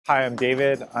Hi, I'm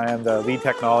David. I am the lead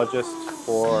technologist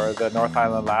for the North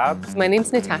Island Labs. My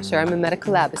name's Natasha. I'm a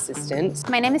medical lab assistant.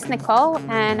 My name is Nicole,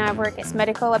 and I work as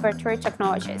medical laboratory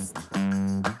technologist.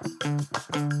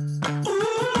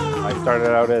 I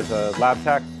started out as a lab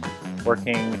tech,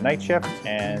 working night shift,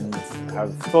 and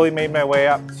have slowly made my way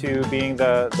up to being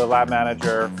the lab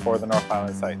manager for the North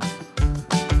Island sites.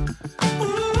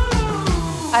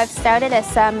 I've started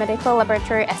as a medical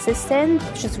laboratory assistant,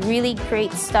 which is really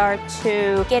great start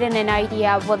to getting an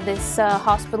idea of what this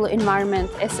hospital environment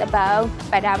is about.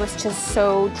 But I was just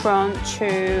so drawn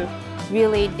to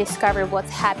really discover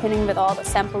what's happening with all the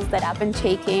samples that I've been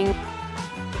taking.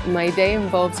 My day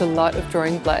involves a lot of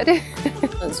drawing blood.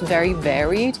 It's very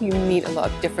varied. You meet a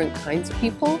lot of different kinds of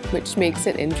people, which makes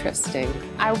it interesting.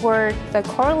 I work the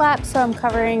core lab, so I'm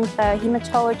covering the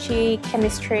hematology,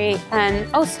 chemistry, and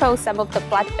also some of the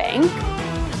blood bank.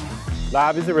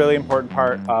 Lab is a really important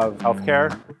part of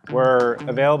healthcare. We're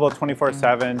available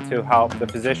 24/7 to help the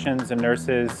physicians and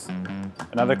nurses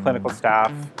and other clinical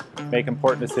staff make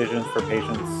important decisions for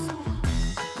patients.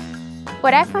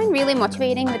 What I find really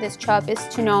motivating with this job is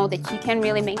to know that you can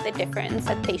really make the difference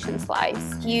at patients'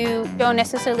 lives. You don't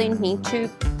necessarily need to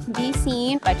be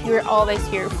seen, but you're always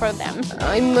here for them.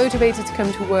 I'm motivated to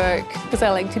come to work because I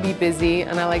like to be busy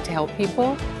and I like to help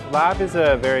people. Lab is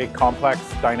a very complex,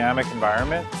 dynamic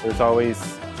environment. There's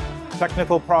always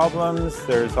technical problems,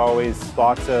 there's always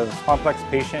lots of complex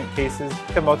patient cases.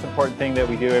 The most important thing that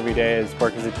we do every day is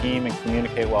work as a team and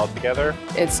communicate well together.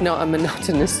 It's not a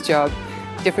monotonous job.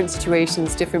 Different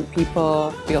situations, different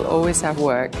people, you'll always have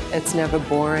work. It's never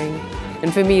boring.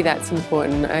 And for me, that's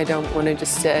important. I don't want to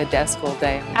just sit at a desk all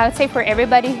day. I would say for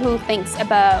everybody who thinks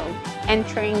about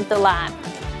entering the lab,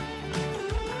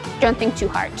 don't think too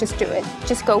hard, just do it.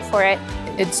 Just go for it.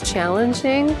 It's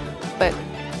challenging, but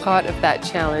part of that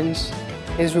challenge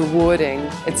is rewarding.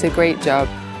 It's a great job.